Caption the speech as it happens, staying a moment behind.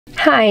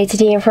Hi,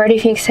 today I'm for the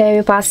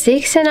XIAOMI Pad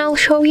 6 and I'll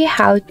show you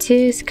how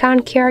to scan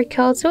QR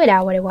codes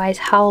without a device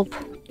help.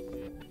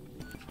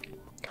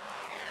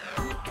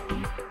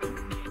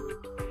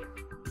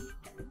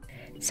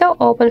 So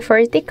open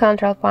first the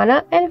control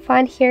panel and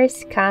find here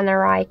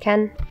scanner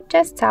icon.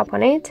 Just tap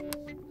on it,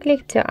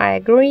 click to I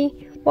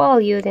agree while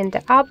using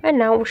the app, and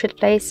now we should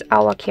place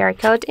our QR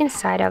code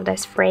inside of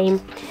this frame.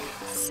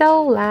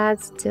 So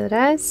let's do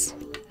this.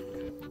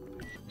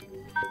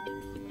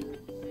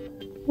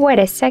 Wait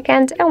a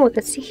second and we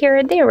could see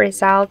here the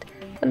result.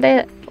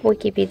 The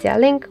Wikipedia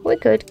link, we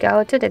could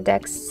go to the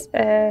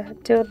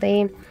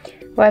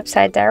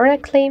website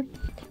directly.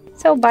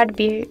 So, but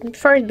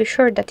first be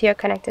sure that you're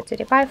connected to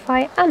the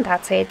Wi-Fi, and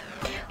that's it.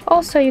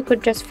 Also, you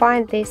could just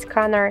find the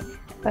scanner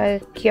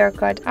QR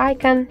code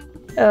icon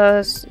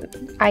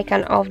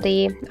of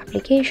the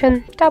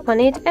application, tap on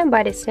it, and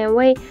by the same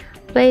way,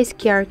 place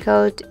QR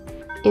code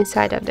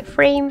inside of the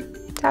frame,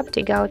 tap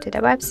to go to the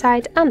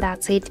website, and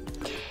that's it.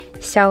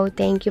 So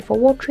thank you for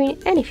watching,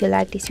 and if you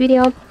like this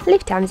video,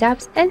 leave thumbs up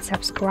and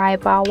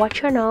subscribe our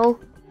channel.